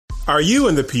Are you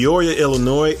in the Peoria,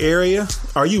 Illinois area?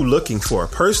 Are you looking for a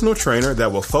personal trainer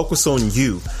that will focus on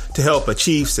you to help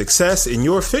achieve success in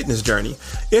your fitness journey?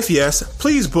 If yes,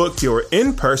 please book your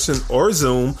in-person or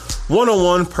Zoom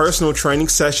one-on-one personal training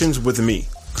sessions with me,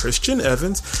 Christian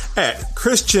Evans, at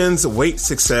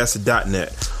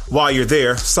christiansweightsuccess.net. While you're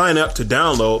there, sign up to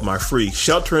download my free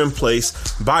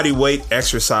shelter-in-place body weight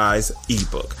exercise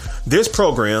ebook. This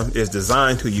program is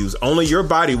designed to use only your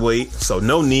body weight, so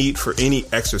no need for any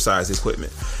exercise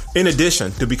equipment. In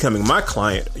addition to becoming my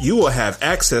client, you will have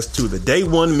access to the Day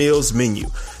One Meals menu.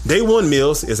 Day One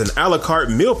Meals is an a la carte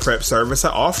meal prep service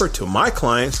I offer to my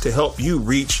clients to help you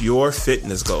reach your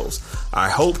fitness goals. I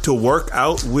hope to work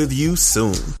out with you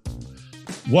soon.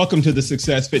 Welcome to the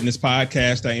Success Fitness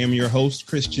Podcast. I am your host,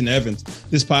 Christian Evans.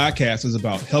 This podcast is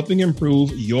about helping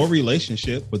improve your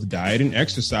relationship with diet and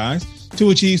exercise to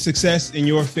achieve success in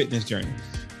your fitness journey.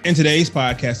 In today's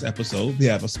podcast episode, we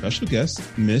have a special guest,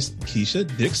 Miss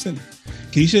Kiesha Dixon.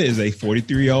 Kiesha is a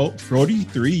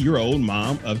 43-year-old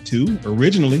mom of two,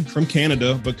 originally from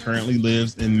Canada, but currently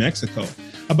lives in Mexico.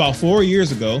 About 4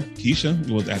 years ago, Kiesha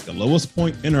was at the lowest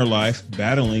point in her life,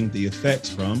 battling the effects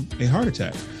from a heart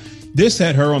attack. This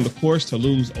set her on the course to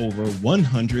lose over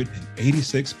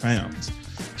 186 pounds.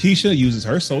 Kiesha uses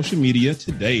her social media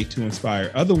today to inspire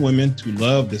other women to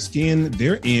love the skin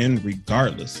they're in,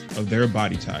 regardless of their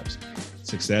body types.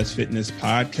 Success Fitness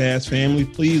Podcast family,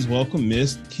 please welcome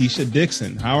Miss Kiesha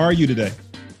Dixon. How are you today?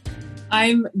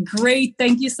 I'm great.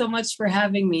 Thank you so much for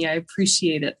having me. I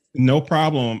appreciate it. No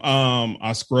problem.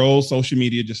 I scroll social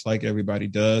media just like everybody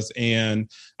does, and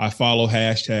I follow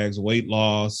hashtags weight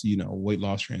loss, weight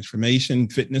loss transformation,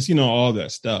 fitness, all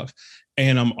that stuff.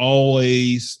 And I'm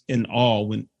always in awe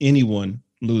when anyone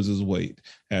loses weight.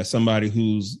 As somebody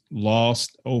who's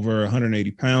lost over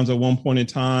 180 pounds at one point in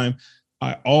time,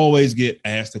 I always get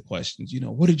asked the questions,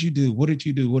 what did you do? What did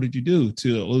you do? What did you do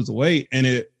to lose the weight? And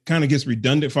it kind of gets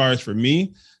redundant far as for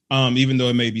me, even though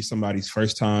it may be somebody's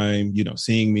first time,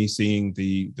 seeing me, seeing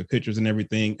the pictures and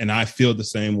everything. And I feel the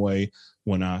same way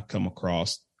when I come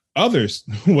across others'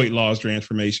 weight loss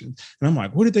transformations. And I'm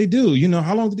like, what did they do?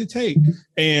 How long did it take?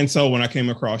 And so when I came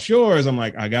across yours, I'm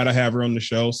like, I got to have her on the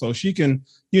show so she can,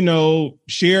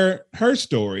 share her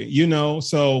story,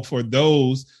 So for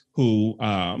those who,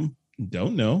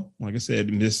 don't know, like I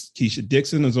said, Miss Kiesha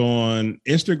Dixon is on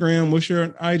Instagram. What's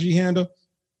your IG handle?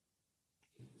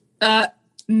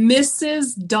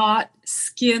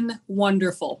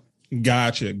 Mrs.SkinWonderful.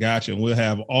 Gotcha. We'll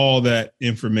have all that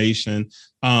information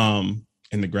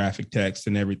in the graphic text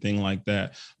and everything like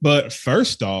that. But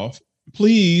first off,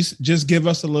 please just give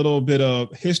us a little bit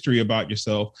of history about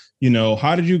yourself.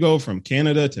 How did you go from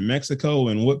Canada to Mexico,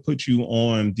 and what put you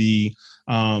on the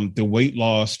weight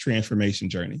loss transformation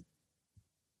journey?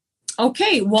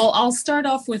 Okay, well, I'll start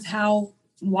off with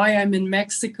why I'm in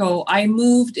Mexico. I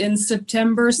moved in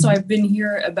September, so I've been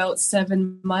here about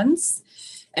 7 months.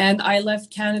 And I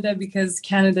left Canada because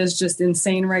Canada is just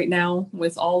insane right now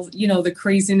with all, the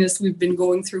craziness we've been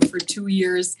going through for 2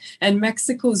 years. And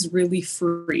Mexico's really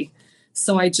free.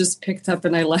 So I just picked up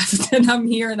and I left, and I'm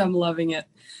here and I'm loving it.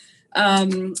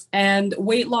 And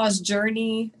weight loss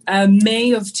journey,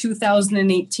 May of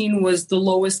 2018 was the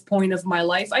lowest point of my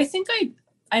life. I think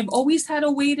I've always had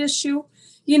a weight issue,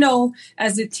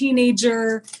 as a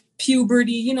teenager,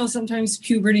 puberty, sometimes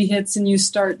puberty hits and you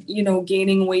start,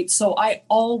 gaining weight. So I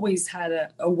always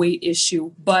had a weight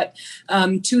issue, but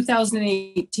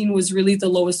 2018 was really the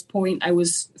lowest point. I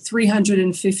was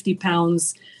 350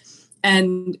 pounds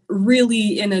and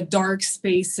really in a dark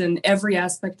space in every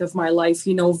aspect of my life,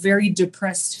 very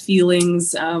depressed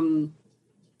feelings. I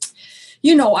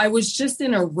was just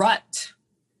in a rut.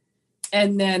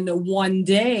 And then one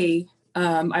day,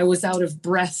 I was out of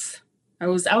breath. I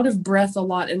was out of breath a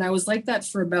lot. And I was like that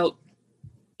for about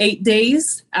 8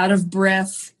 days, out of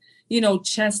breath,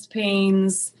 chest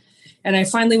pains. And I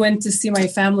finally went to see my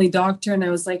family doctor and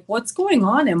I was like, what's going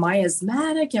on? Am I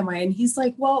asthmatic? And he's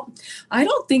like, well, I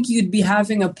don't think you'd be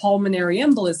having a pulmonary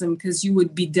embolism because you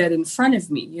would be dead in front of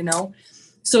me,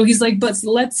 So he's like, but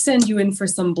let's send you in for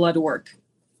some blood work.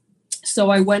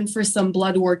 So I went for some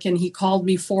blood work and he called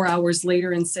me 4 hours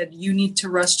later and said, you need to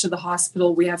rush to the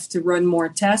hospital. We have to run more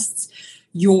tests.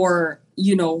 Your,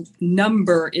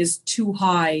 number is too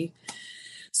high.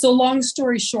 So long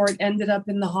story short, ended up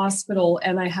in the hospital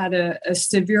and I had a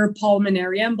severe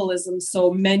pulmonary embolism. So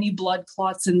many blood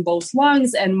clots in both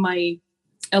lungs, and my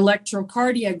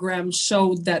electrocardiogram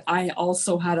showed that I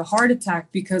also had a heart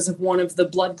attack because of one of the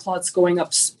blood clots going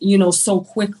up, so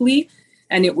quickly.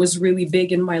 And it was really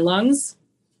big in my lungs.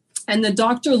 And the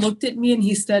doctor looked at me and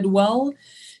he said, well,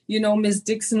 Ms.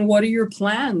 Dixon, what are your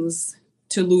plans?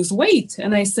 to lose weight.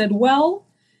 And I said, well,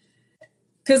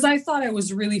 because I thought I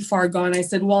was really far gone. I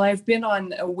said, well, I've been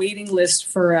on a waiting list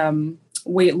for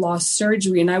weight loss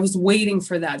surgery, and I was waiting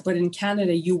for that. But in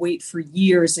Canada, you wait for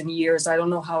years and years. I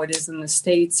don't know how it is in the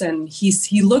States. And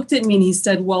he looked at me and he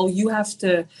said, well, you have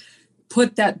to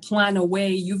put that plan away.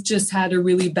 You've just had a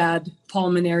really bad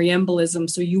pulmonary embolism,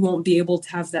 so you won't be able to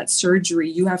have that surgery.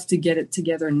 You have to get it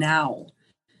together now.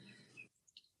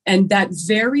 And that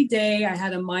very day, I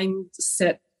had a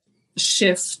mindset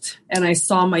shift, and I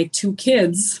saw my 2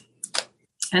 kids,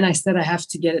 and I said, I have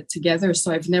to get it together.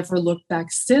 So I've never looked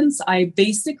back since. I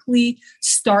basically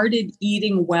started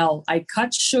eating well. I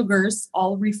cut sugars,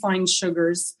 all refined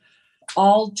sugars,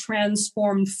 all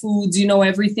transformed foods,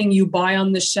 everything you buy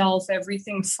on the shelf,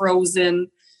 everything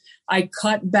frozen. I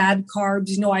cut bad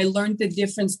carbs. I learned the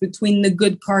difference between the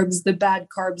good carbs, the bad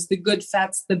carbs, the good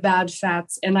fats, the bad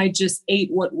fats. And I just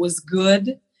ate what was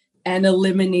good and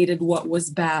eliminated what was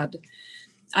bad.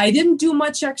 I didn't do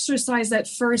much exercise at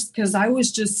first because I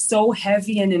was just so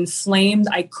heavy and inflamed.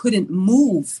 I couldn't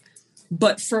move.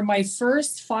 But for my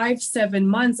first 5-7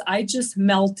 months, I just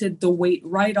melted the weight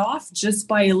right off just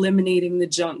by eliminating the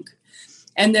junk.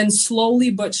 And then slowly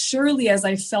but surely, as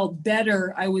I felt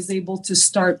better, I was able to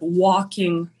start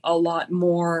walking a lot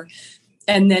more,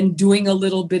 and then doing a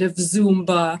little bit of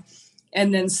Zumba,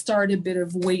 and then start a bit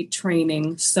of weight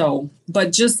training.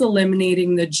 But just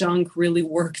eliminating the junk really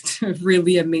worked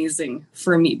really amazing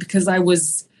for me because I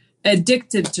was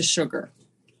addicted to sugar.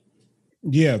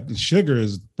 Yeah, the sugar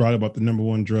is probably about the number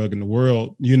one drug in the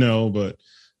world, but,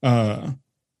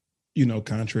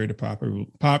 contrary to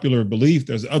popular belief,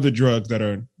 there's other drugs that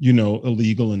are,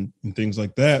 illegal and things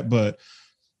like that. But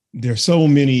there's so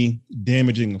many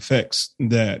damaging effects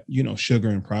that, sugar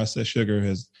and processed sugar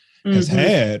has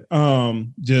had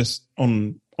just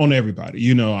on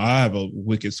everybody. I have a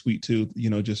wicked sweet tooth,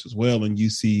 just as well. And you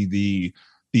see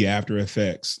the after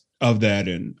effects of that,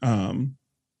 and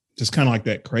just kind of like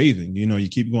that craving, you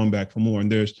keep going back for more.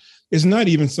 And it's not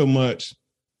even so much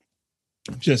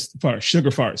just far sugar,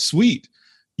 far sweet,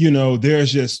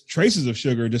 there's just traces of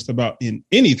sugar just about in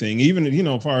anything, even,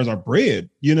 as far as our bread,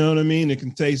 you know what I mean? It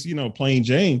can taste, plain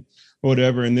Jane or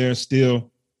whatever. And there's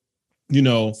still,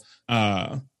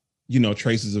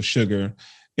 traces of sugar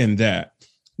in that.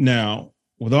 Now,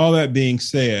 with all that being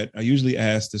said, I usually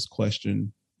ask this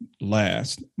question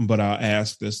last, but I'll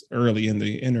ask this early in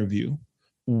the interview.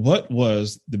 What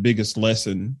was the biggest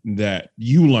lesson that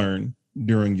you learned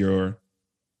during your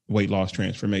weight loss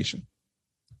transformation?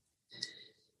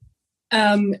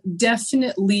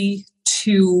 Definitely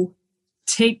to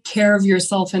take care of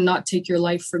yourself and not take your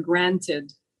life for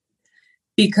granted.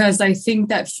 Because I think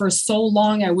that for so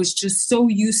long, I was just so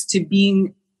used to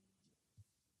being,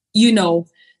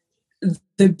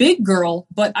 the big girl,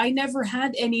 but I never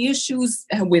had any issues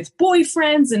with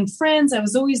boyfriends and friends. I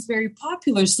was always very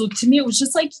popular. So to me, it was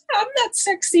just like, yeah, I'm that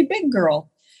sexy big girl.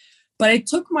 But I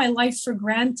took my life for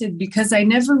granted because I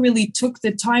never really took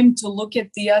the time to look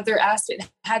at the other aspect. It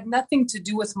had nothing to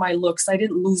do with my looks. I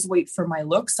didn't lose weight for my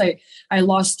looks. I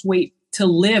lost weight to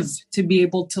live, to be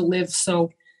able to live.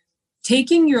 So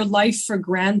taking your life for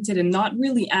granted and not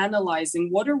really analyzing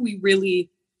what are we really,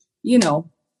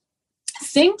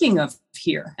 thinking of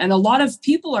here. And a lot of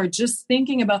people are just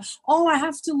thinking about, oh, I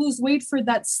have to lose weight for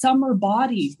that summer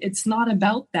body. It's not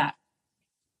about that.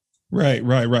 Right.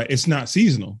 It's not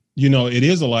seasonal. It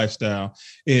is a lifestyle.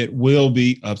 It will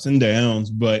be ups and downs,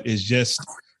 but it's just,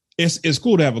 it's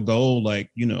cool to have a goal.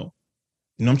 Like,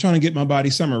 I'm trying to get my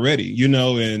body summer ready,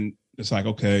 and it's like,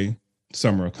 okay,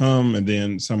 summer will come and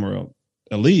then summer will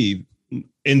leave.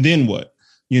 And then what,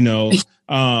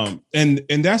 and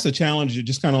that's a challenge.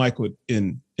 Just kind of like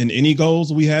in any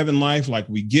goals we have in life, like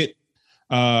we get,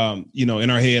 in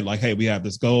our head, like, hey, we have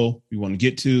this goal we want to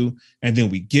get to, and then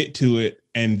we get to it.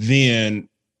 And then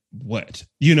what,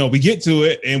 we get to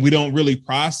it and we don't really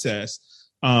process,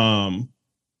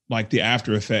 like the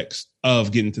after effects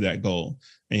of getting to that goal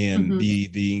and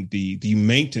the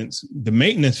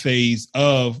maintenance phase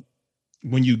of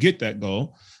when you get that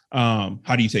goal.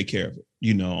 How do you take care of it?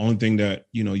 Only thing that,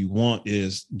 you want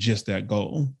is just that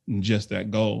goal.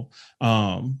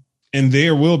 And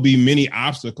there will be many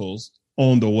obstacles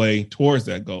on the way towards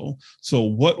that goal. So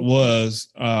what was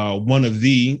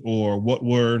what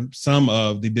were some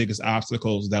of the biggest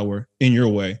obstacles that were in your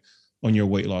way on your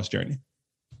weight loss journey?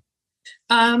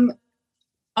 I'm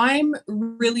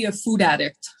really a food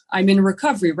addict. I'm in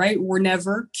recovery, right? We're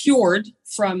never cured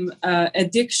from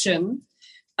addiction.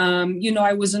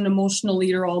 I was an emotional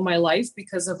eater all my life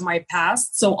because of my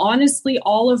past. So honestly,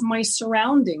 all of my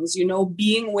surroundings,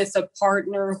 being with a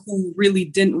partner who really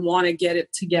didn't want to get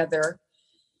it together,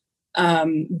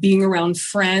 being around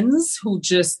friends who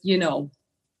just,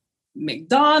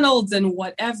 McDonald's and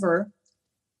whatever.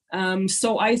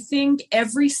 So I think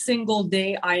every single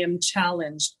day I am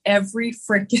challenged, every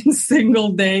freaking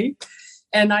single day.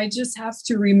 And I just have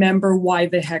to remember why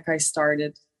the heck I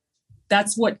started.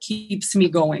 That's what keeps me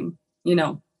going,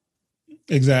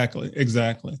 Exactly.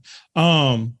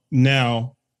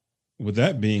 Now, with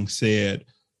that being said,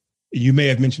 you may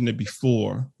have mentioned it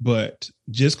before, but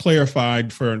just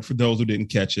clarified for those who didn't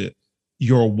catch it,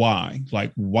 your why.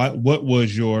 Like, what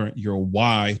was your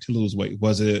why to lose weight?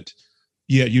 Was it,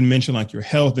 you mentioned like your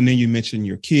health, and then you mentioned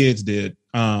your kids did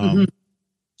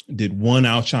one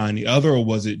outshine the other, or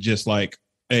was it just like,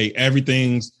 hey,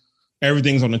 everything's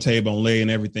on the table, I'm laying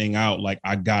everything out, like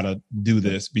I gotta do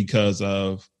this because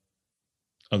of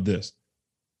this?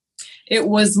 It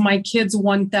was my kids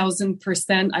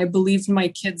 1000%. I believe my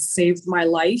kids saved my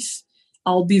life.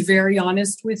 I'll be very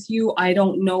honest with you. I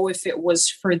don't know if it was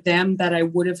for them that I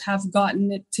would have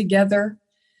gotten it together.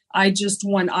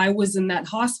 When I was in that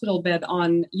hospital bed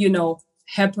on,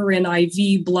 heparin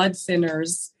IV blood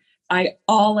thinners,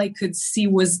 all I could see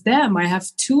was them. I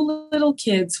have two little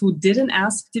kids who didn't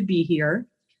ask to be here.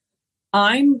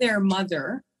 I'm their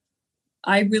mother.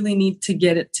 I really need to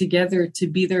get it together to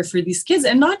be there for these kids,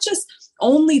 and not just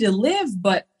only to live,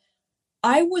 but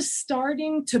I was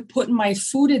starting to put my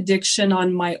food addiction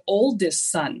on my oldest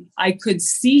son. I could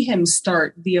see him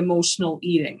start the emotional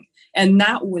eating, and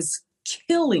that was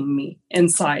killing me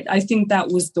inside. I think that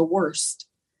was the worst.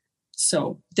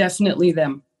 So definitely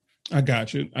them. I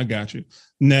got you.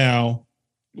 Now,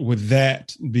 with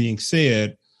that being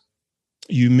said,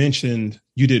 you mentioned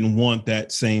you didn't want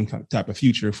that same type of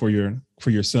future for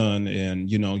your son,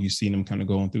 and you've seen him kind of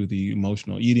going through the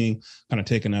emotional eating, kind of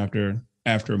taking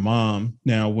after mom.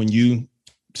 Now, when you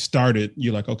started,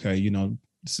 you're like, okay,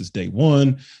 this is day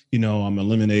one. I'm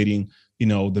eliminating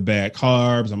the bad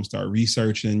carbs. I'm gonna start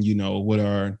researching, what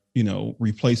are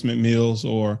replacement meals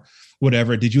or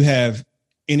whatever. Did you have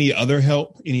any other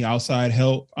help, any outside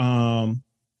help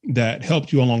that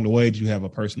helped you along the way? Did you have a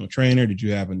personal trainer? Did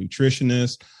you have a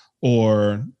nutritionist?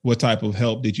 Or what type of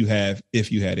help did you have,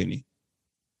 if you had any?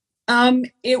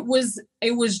 It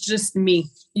was just me.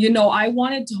 I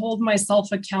wanted to hold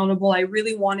myself accountable. I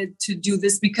really wanted to do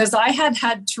this because I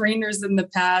had trainers in the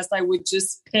past. I would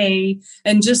just pay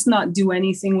and just not do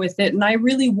anything with it. And I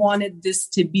really wanted this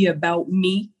to be about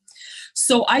me.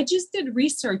 So I just did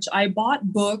research. I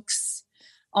bought books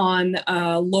on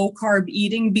low carb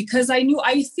eating because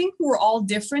I think we're all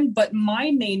different, but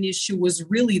my main issue was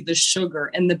really the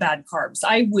sugar and the bad carbs.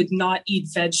 I would not eat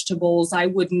vegetables. I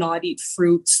would not eat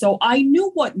fruit. So I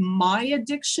knew what my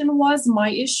addiction was, my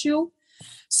issue.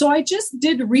 So I just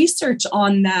did research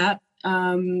on that.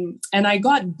 And I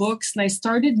got books and I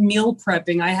started meal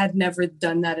prepping. I had never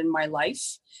done that in my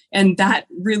life. And that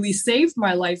really saved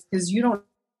my life because you don't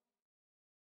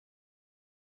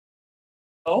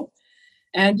know.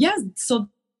 And so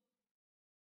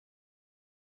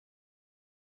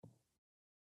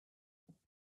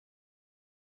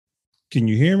can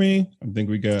you hear me? I think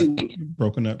we got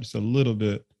broken up just a little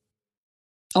bit.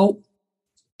 Oh,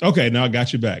 okay. Now I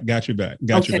got you back. You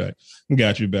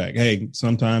back. Hey,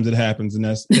 sometimes it happens, and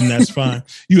that's fine.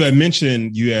 You had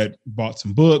mentioned you had bought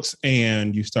some books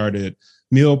and you started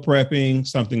meal prepping,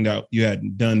 something that you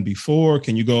hadn't done before.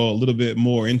 Can you go a little bit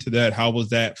more into that? How was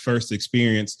that first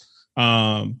experience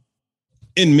in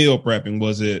meal prepping?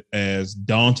 Was it as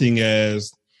daunting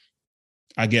as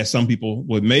I guess some people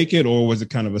would make it, or was it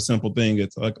kind of a simple thing?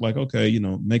 It's like okay,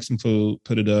 make some food,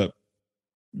 put it up,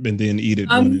 and then eat it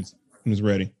when it's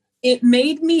ready. It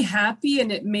made me happy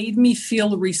and it made me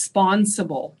feel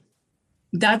responsible.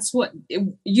 That's what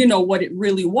it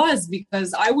really was,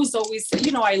 because I was always,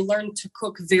 I learned to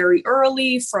cook very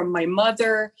early from my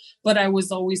mother, but I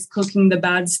was always cooking the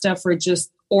bad stuff or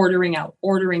just ordering out,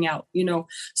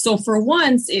 So for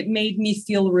once it made me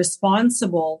feel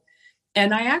responsible,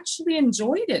 and I actually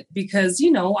enjoyed it because,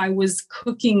 I was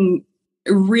cooking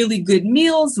really good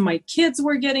meals. My kids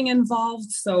were getting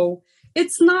involved. So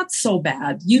it's not so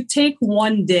bad. You take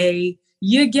one day,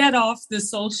 you get off the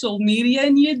social media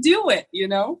and you do it,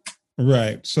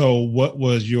 Right. So what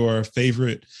was your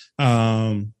favorite,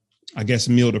 I guess,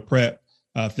 meal to prep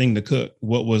thing to cook?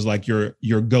 What was like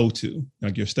your go-to,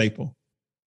 like your staple?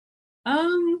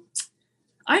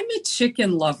 I'm a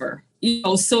chicken lover,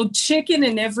 so chicken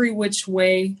in every which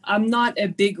way. I'm not a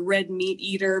big red meat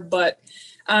eater, but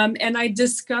and I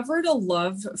discovered a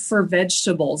love for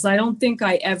vegetables. I don't think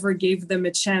I ever gave them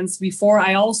a chance before.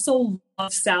 I also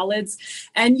love salads.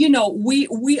 And,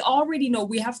 we already know,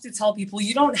 we have to tell people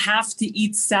you don't have to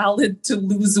eat salad to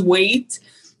lose weight.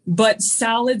 but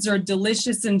salads are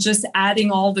delicious, and just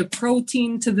adding all the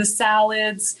protein to the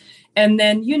salads. And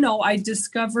then, I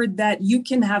discovered that you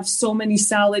can have so many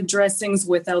salad dressings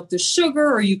without the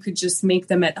sugar, or you could just make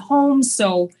them at home.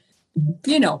 So,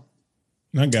 I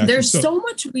got there's you. so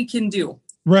much we can do.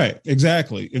 Right.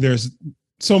 Exactly. There's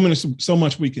so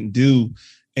much we can do.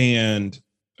 And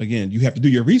again, you have to do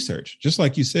your research, just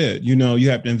like you said, you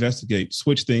have to investigate,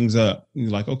 switch things up.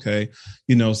 You're like, okay,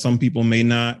 some people may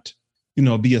not,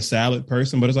 be a salad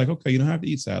person, but it's like, okay, you don't have to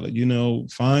eat salad,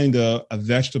 find a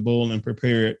vegetable and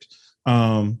prepare it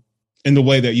in the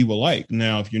way that you will like.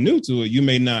 Now, if you're new to it, you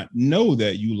may not know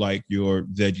that you like your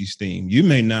veggie steamed. You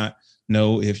may not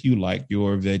know if you like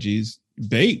your veggies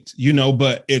baked,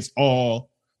 but it's all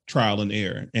trial and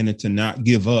error, and to not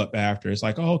give up after. It's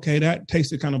like, oh, okay, that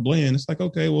tasted kind of bland. It's like,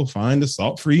 okay, we'll find a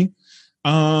salt-free,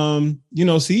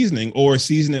 seasoning, or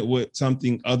season it with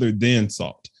something other than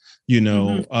salt.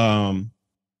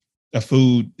 A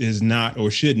food is not, or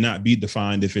should not be,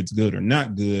 defined if it's good or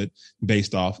not good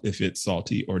based off if it's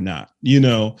salty or not,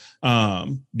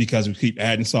 because we keep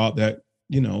adding salt that,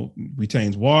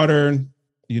 retains water,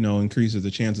 increases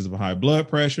the chances of a high blood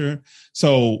pressure.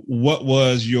 So what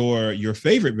was your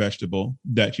favorite vegetable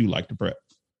that you like to prep?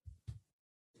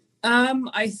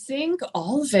 I think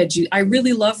all veggies. I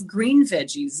really love green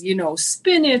veggies,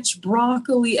 spinach,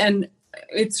 broccoli, and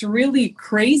it's really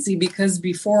crazy because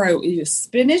before I use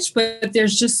spinach, but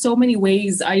there's just so many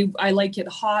ways. I like it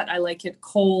hot. I like it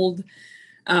cold.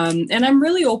 And I'm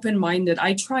really open-minded.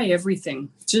 I try everything.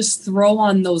 Just throw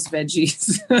on those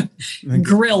veggies.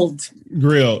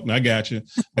 Grilled. I got you.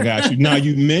 Now,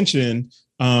 you mentioned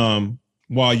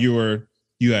while you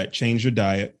had changed your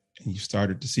diet and you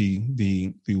started to see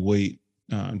the weight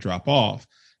drop off.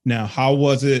 Now, how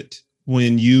was it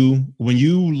when you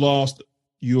lost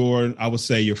I would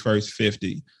say your first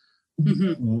 50?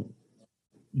 Mm-hmm.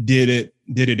 Did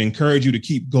it encourage you to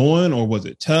keep going, or was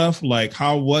it tough? Like,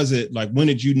 how was it? Like, when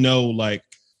did you know, like,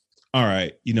 all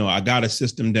right, I got a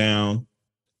system down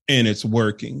and it's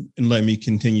working, and let me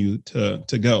continue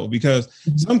to go? Because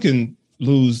some can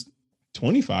lose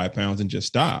 25 pounds and just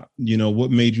stop. What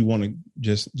made you want to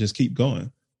just keep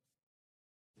going?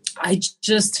 I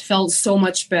just felt so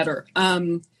much better.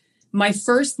 My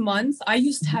first month, I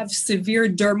used to have severe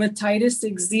dermatitis,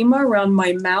 eczema around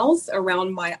my mouth,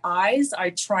 around my eyes. I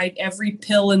tried every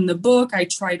pill in the book. I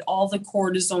tried all the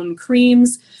cortisone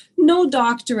creams. No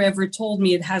doctor ever told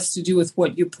me it has to do with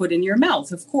what you put in your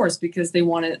mouth, of course, because they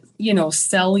want to,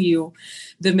 sell you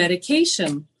the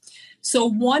medication. So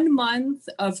 1 month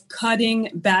of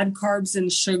cutting bad carbs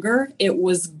and sugar, it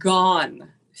was gone.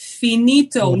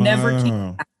 Finito, wow. Never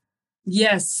came back.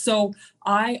 Yes. So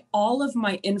all of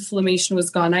my inflammation was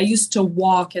gone. I used to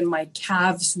walk and my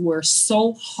calves were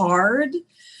so hard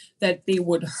that they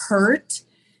would hurt.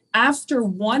 After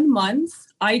 1 month,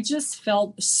 I just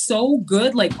felt so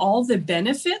good, like all the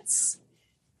benefits.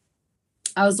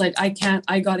 I was like,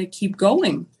 I got to keep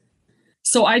going.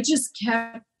 So I just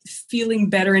kept feeling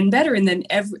better and better. And then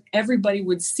everybody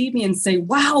would see me and say,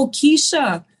 wow,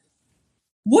 Kiesha,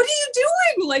 what are you doing?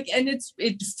 And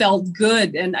it felt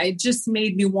good. And it just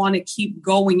made me want to keep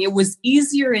going. It was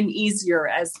easier and easier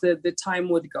as the time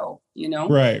would go,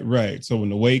 Right. So when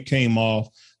the weight came off,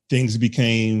 things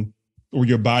became, or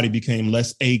your body became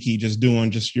less achy, just doing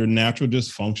just your natural,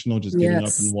 just functional, just getting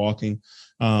up and walking,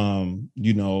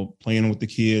 playing with the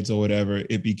kids or whatever.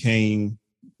 It became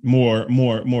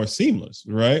more seamless,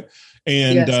 right?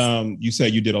 And you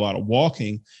said you did a lot of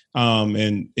walking,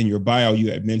 and in your bio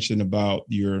you had mentioned about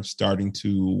you're starting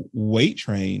to weight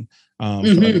train,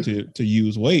 starting to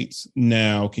use weights.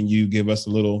 Now, can you give us a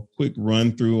little quick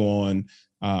run through on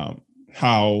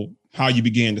how you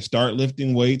began to start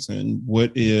lifting weights, and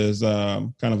what is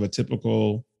kind of a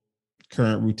typical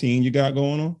current routine you got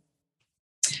going on?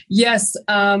 Yes,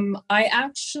 I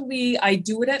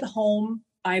do it at home.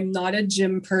 I'm not a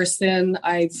gym person.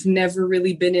 I've never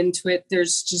really been into it.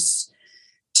 There's just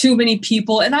too many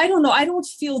people. And I don't know, I don't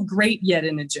feel great yet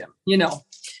in a gym,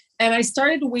 And I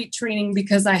started weight training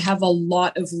because I have a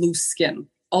lot of loose skin,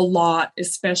 a lot,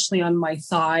 especially on my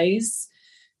thighs.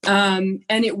 And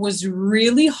it was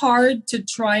really hard to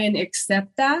try and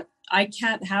accept that. I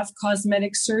can't have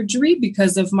cosmetic surgery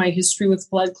because of my history with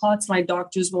blood clots. My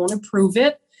doctors won't approve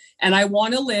it. And I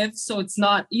want to live. So it's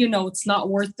not, it's not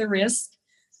worth the risk.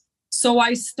 So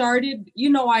I started,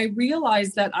 I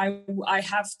realized that I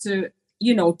have to,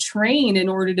 train in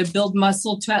order to build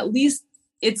muscle to at least,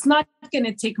 it's not going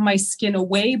to take my skin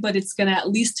away, but it's going to at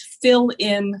least fill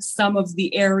in some of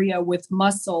the area with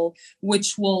muscle,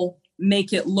 which will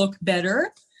make it look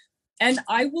better. and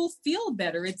I will feel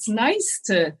better. It's nice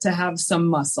to have some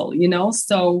muscle,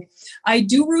 So I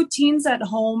do routines at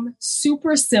home,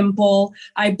 super simple.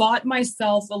 I bought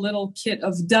myself a little kit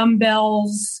of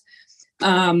dumbbells,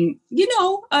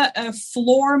 a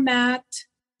floor mat.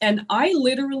 And I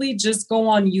literally just go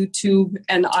on YouTube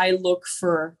and I look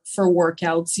for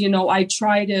workouts. I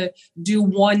try to do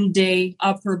one day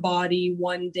upper body,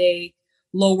 one day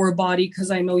lower body,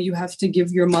 because I know you have to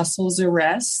give your muscles a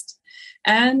rest.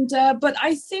 And, but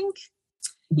I think,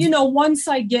 once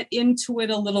I get into it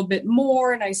a little bit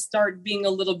more and I start being a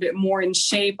little bit more in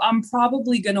shape, I'm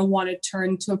probably going to want to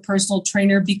turn to a personal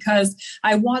trainer, because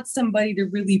I want somebody to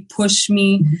really push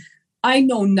me. I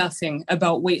know nothing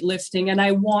about weightlifting, and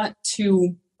I want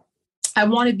to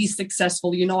be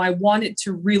successful. I want it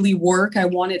to really work. I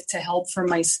want it to help for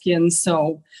my skin.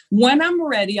 So when I'm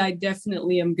ready, I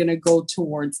definitely am going to go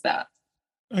towards that.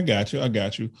 I got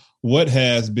you. What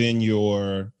has been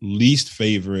your least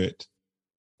favorite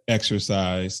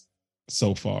exercise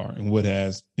so far? And what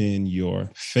has been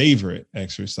your favorite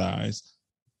exercise?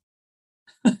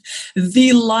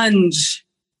 The lunge.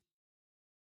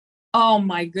 Oh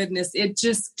my goodness. It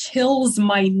just kills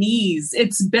my knees.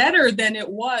 It's better than it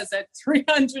was at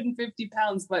 350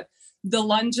 pounds, but the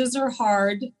lunges are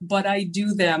hard, but I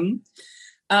do them.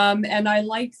 And I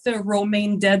like the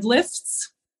romaine deadlifts.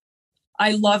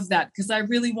 I love that because I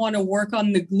really want to work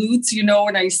on the glutes,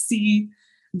 and I see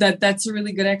that that's a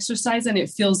really good exercise and it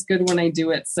feels good when I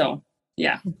do it. So,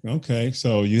 yeah. Okay.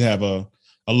 So you have a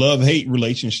love-hate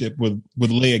relationship with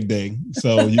leg day.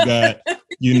 So you got,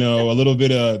 a little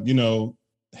bit of,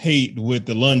 hate with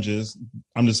the lunges.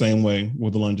 I'm the same way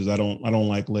with the lunges. I don't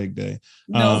like leg day.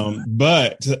 No.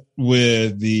 But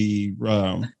with the,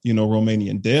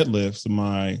 Romanian deadlifts,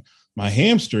 my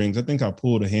hamstrings, I think I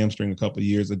pulled a hamstring a couple of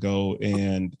years ago,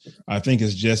 and I think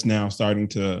it's just now starting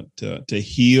to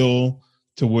heal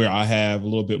to where I have a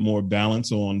little bit more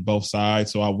balance on both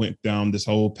sides. So I went down this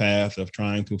whole path of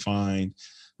trying to find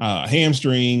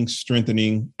hamstring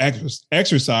strengthening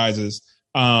exercises.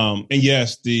 And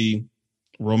yes, the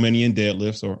Romanian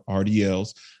deadlifts, or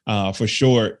RDLs for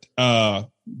short,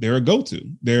 they're a go-to.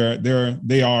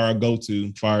 They are a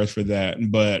go-to fires for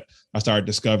that. But I started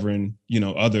discovering,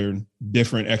 other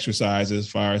different exercises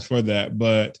fires for that.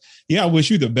 But yeah, I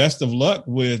wish you the best of luck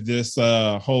with this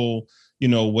whole,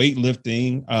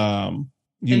 weightlifting,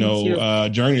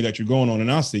 journey that you're going on.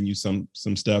 And I'll send you some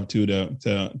stuff too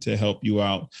to help you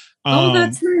out.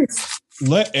 That's nice.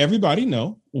 Let everybody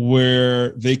know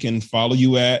where they can follow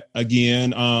you at.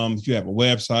 Again, if you have a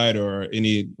website or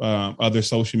any other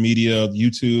social media,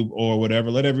 YouTube or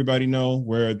whatever, let everybody know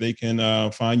where they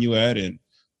can find you at and,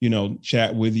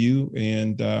 chat with you.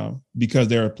 And because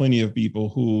there are plenty of people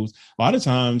who, a lot of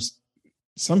times,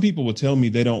 some people will tell me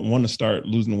they don't want to start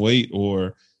losing weight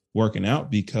or working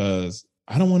out because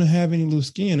I don't want to have any loose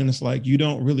skin. And it's like, you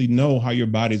don't really know how your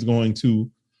body's going to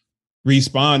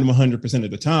respond 100%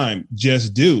 of the time.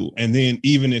 Just do. And then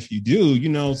even if you do,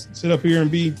 sit up here and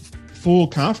be full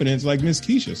confidence like Miss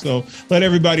Kiesha. So let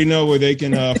everybody know where they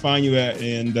can find you at,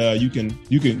 and you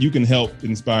can help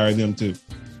inspire them too.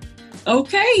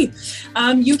 Okay.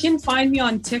 You can find me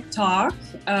on TikTok,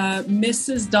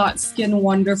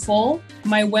 Mrs.SkinWonderful.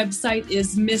 My website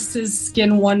is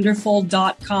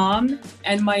mrsskinwonderful.com,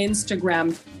 and my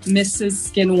Instagram, Mrs.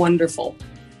 Skin Wonderful.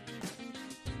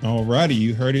 All righty,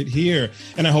 you heard it here.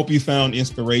 And I hope you found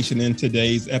inspiration in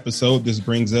today's episode. This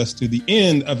brings us to the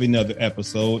end of another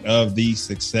episode of the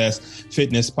Success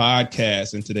Fitness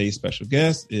Podcast. And today's special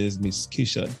guest is Miss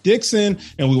Kiesha Dixon,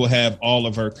 and we will have all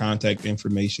of her contact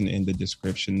information in the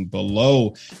description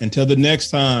below. Until the next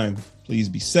time, please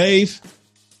be safe.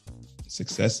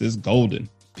 Success is golden.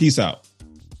 Peace out.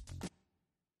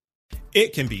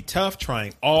 It can be tough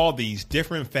trying all these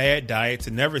different fad diets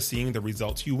and never seeing the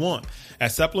results you want.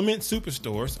 At Supplement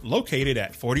Superstores, located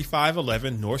at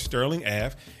 4511 North Sterling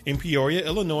Ave in Peoria,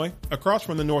 Illinois, across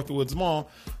from the Northwoods Mall,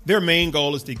 their main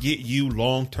goal is to get you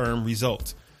long-term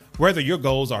results. Whether your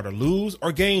goals are to lose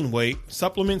or gain weight,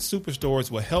 Supplement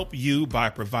Superstores will help you by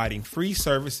providing free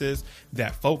services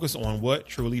that focus on what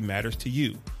truly matters to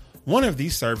you. One of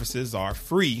these services are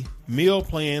free meal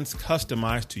plans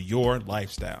customized to your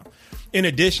lifestyle. In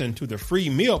addition to the free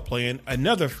meal plan,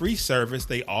 another free service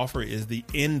they offer is the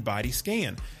InBody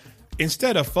Scan.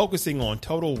 Instead of focusing on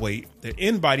total weight, the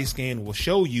InBody Scan will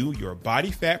show you your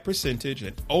body fat percentage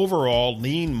and overall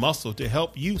lean muscle to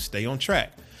help you stay on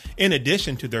track. In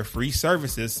addition to their free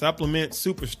services, Supplement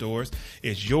Superstores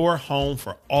is your home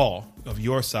for all of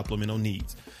your supplemental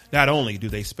needs. Not only do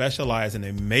they specialize in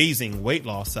amazing weight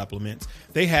loss supplements,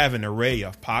 they have an array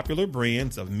of popular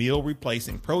brands of meal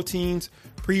replacing proteins,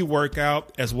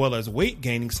 pre-workout, as well as weight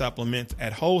gaining supplements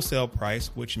at wholesale price,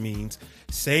 which means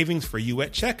savings for you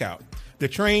at checkout. The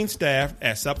trained staff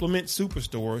at supplement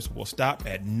superstores will stop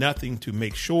at nothing to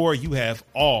make sure you have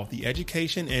all the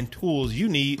education and tools you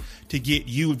need to get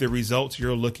you the results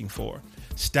you're looking for.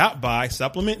 Stop by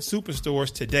Supplement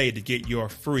Superstores today to get your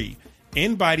free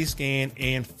in-body scan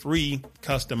and free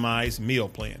customized meal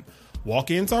plan.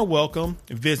 Walk-ins are welcome.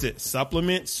 Visit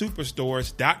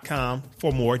supplementsuperstores.com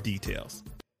for more details.